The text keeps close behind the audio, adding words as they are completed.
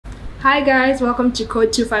Hi guys, welcome to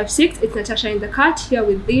Code 256. It's Natasha in the cut here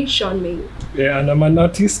with the Shawn Maine. Yeah, and I'm an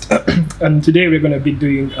artist. And today we're going to be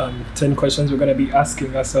doing 10 questions. We're going to be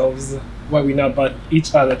asking ourselves what we know about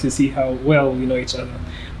each other to see how well we know each other.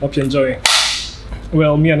 Hope you enjoy.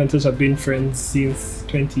 Well, me and Natasha have been friends since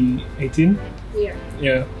 2018.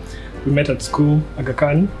 Yeah. We met at school, Aga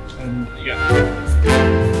Khan, and yeah.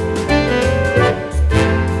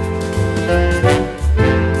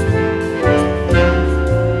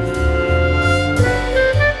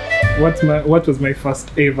 What was my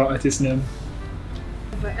first ever artist name?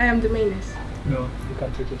 I am the mainest. No, you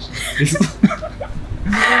can't take a shot.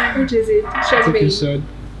 Which is it? Shawn Maine.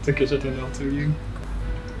 Take a shot and I'll tell you.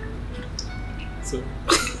 So.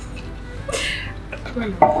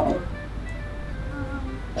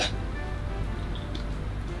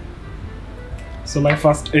 So my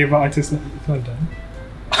first ever artist name. It's not done.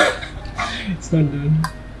 It's not done.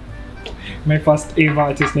 My first ever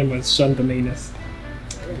artist name was Shawn the Mainest.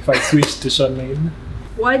 If I switched to Shawn Maine.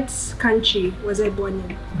 What country was I born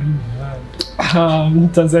in?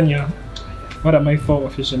 Tanzania. What are my 4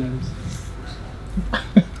 official names?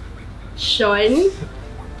 Shawn.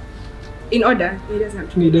 In order. It doesn't have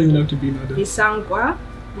to be. It doesn't have to be in order. Lisangwa,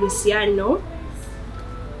 Luciano,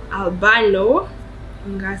 Albano,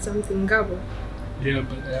 something Gabo. Yeah,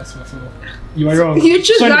 but I asked for 4. You are wrong. You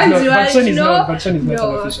choose one. Shawn is not an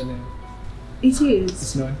official name. It is.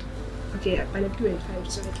 It's not. Okay, but I'm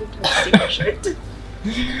 25, so I don't have to take a shirt.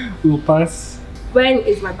 We'll pass. When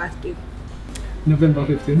is my birthday? November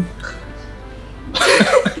 15th.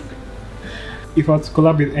 If I was to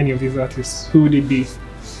collab with any of these artists, who would it be?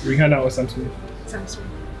 Rihanna or Sam Smith? Sam Smith.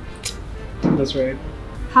 That's right.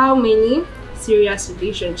 How many serious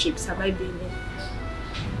relationships have I been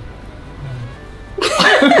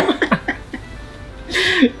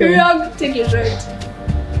in? Wrong, take a shirt.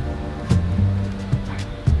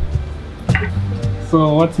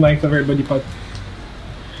 So, what's my favorite body part?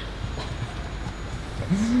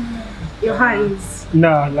 Your hands.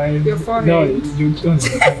 Nah, like your forehead. No, you only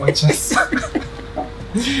get one chance.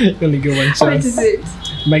 You only get one chance. What is it?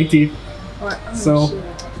 My teeth. Oh, so,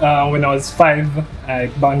 when I was 5, I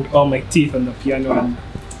banged all my teeth on the piano and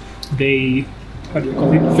they, what do you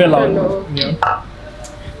call it? Fell out. Yeah.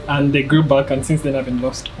 And they grew back, and since then I haven't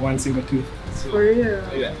lost one single tooth. So, for real?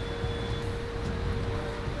 Yeah.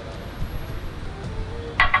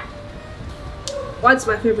 What's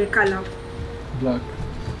my favorite color? Black.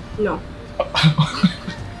 No.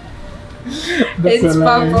 It's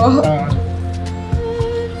purple.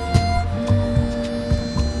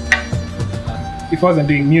 If I wasn't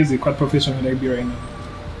doing music, what profession would I be right now?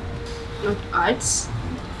 Not arts.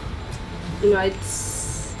 You know,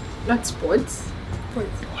 it's not sports.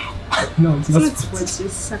 No, it's not sports.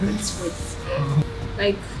 It's soccer sports.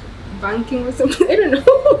 Like banking or something. I don't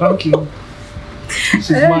know. Banking.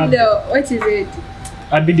 She's I don't mad. know. What is it?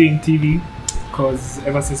 I'd be doing TV because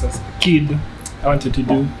ever since I was a kid, I wanted to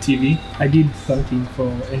do TV. I did something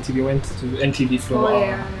for NTV, went to NTV for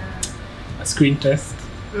a screen test.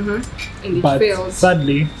 And it but failed.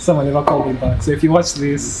 Sadly, someone never called me back. So if you watch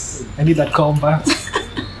this, I need that call back.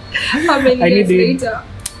 How many years later?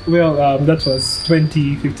 Well, that was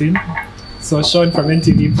 2015. So Shawn from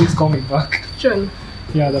NTV, please call me back. Shawn?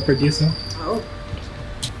 Yeah, the producer. Oh.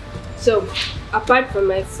 So, apart from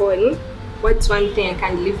my phone, what's one thing I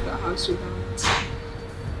can't leave the house without?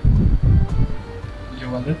 Your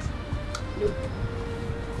wallet? Nope.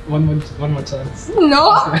 One more chance.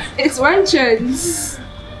 No, it's one chance.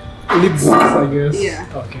 Lip gloss, I guess. Yeah.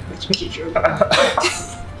 Okay. That's pretty true.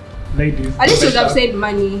 Ladies. At least you would have said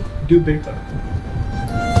money. Do better.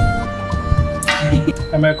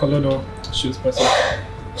 Am I a cologne or shoes person?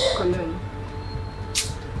 Cologne.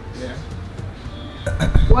 Yeah.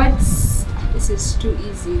 This is too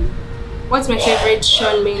easy. What's my favorite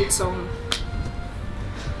Shawn Maine song?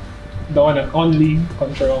 The one and only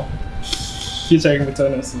Control. Featuring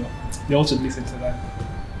Maine, so you all should listen to that.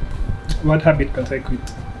 What habit can I quit?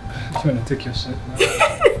 If you wanna take your shit now.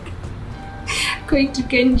 Quit to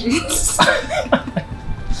Kenji's.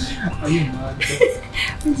 Are you mad?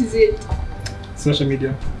 What is it? Social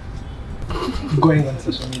media. Going on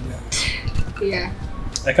social media. Yeah.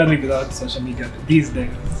 I can't live without social media these days.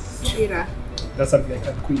 Twitter. That's something I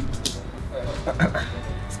can't quit.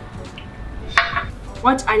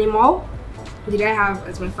 What animal did I have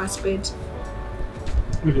as my first pet?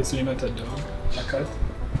 Obviously not a dog, a cat.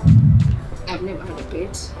 I've never had a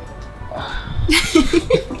pet.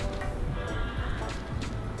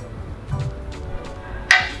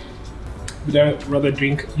 Would I rather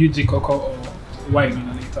drink UG cocoa or wine on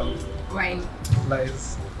a night out? Wine.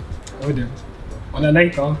 Lies. I wouldn't. On a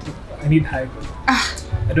night out, I need hype.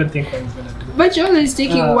 I don't think wine's gonna do. But you're always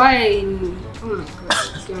taking wine. Oh my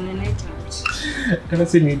god, okay, on a night out. Never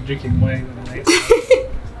seen me drinking wine on a night out.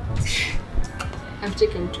 I've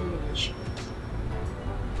taken too much.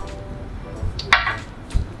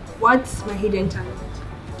 What's my hidden talent?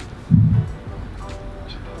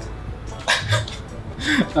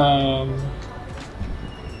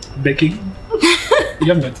 Baking. You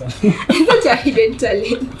have no talent. It's not a hidden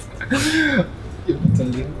talent. You have no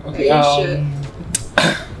talent. Okay. Are you sure?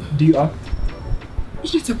 Do you act?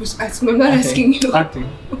 You're not supposed to ask me. I'm not asking you. Acting.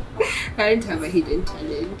 I don't have a hidden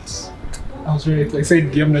talent. I was ready to say,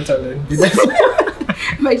 do you have no talent? Did I say?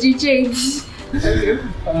 But you changed. Okay.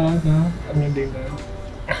 No, I'm not doing that.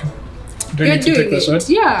 Do I You're need to take the doing shot? it.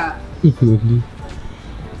 Yeah. Definitely.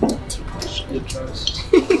 You're trash.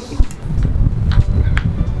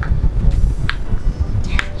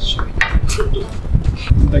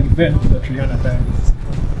 Like Ben that Rihanna dies.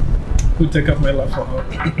 Who'd take up my love for her?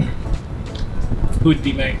 Who'd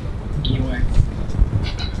be my new wife?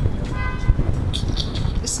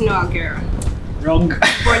 It's not a girl. Wrong.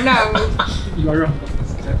 Bonang. You are wrong.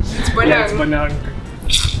 It's Bonang. Yeah, it's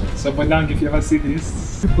Bonang. So Bonang, if you ever see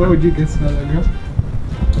this, why would you guess another girl?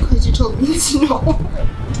 Because you told me it's no.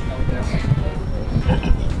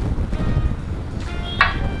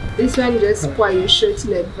 This one just spoil your shirt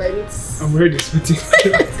in advance. I'm already sweating.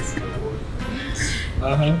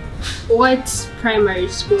 What primary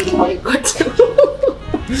school did I go to?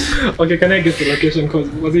 Okay, can I get the location? Cause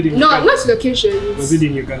was it in No, Uganda? not locations. Was it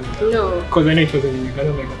in Uganda? No. Because I know it wasn't in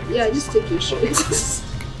Uganda. Like that. Yeah, just take your shirt.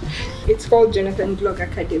 It's called Jonathan Blog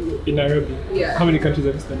Academy. In Nairobi? Yeah. How many countries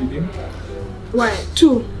have you studied in? Why?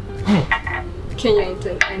 2. Kenya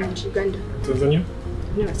and Uganda. Tanzania?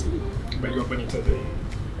 No, I studied. But you were born in Tanzania.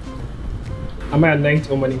 Am I a night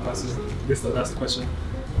or morning person? This is the last question.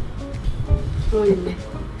 Morning.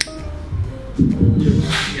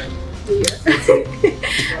 Yeah. Yeah.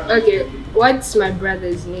 Okay, what's my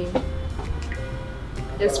brother's name?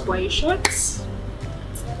 Let's buy shots.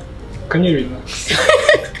 Can you relax?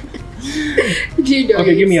 Do you know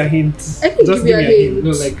Okay, it? give me a hint. I can Just give you a hint.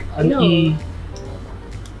 No, like an No. E.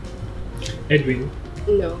 Edwin.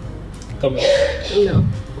 No. Thomas. No.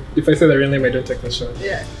 If I say the real name, I don't take the shot.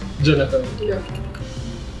 Yeah. Jonathan. No.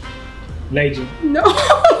 Nigel. No.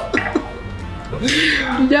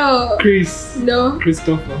 No. Chris. No.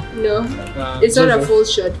 Christopher. No. It's not a Joseph. full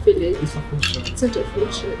shot, Philip. It's a full shot. It's not a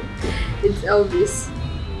full shot. It's Elvis.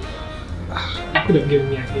 You could have given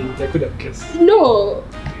me a hint. I could have guessed. No.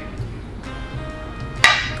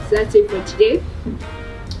 So that's it for today.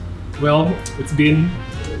 Well, it's been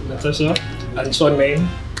Natasha and Shawn Maine.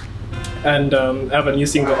 And I have a new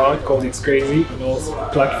single out called It's Crazy on all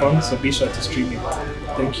platforms, so be sure to stream it.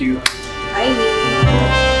 Thank you. Bye.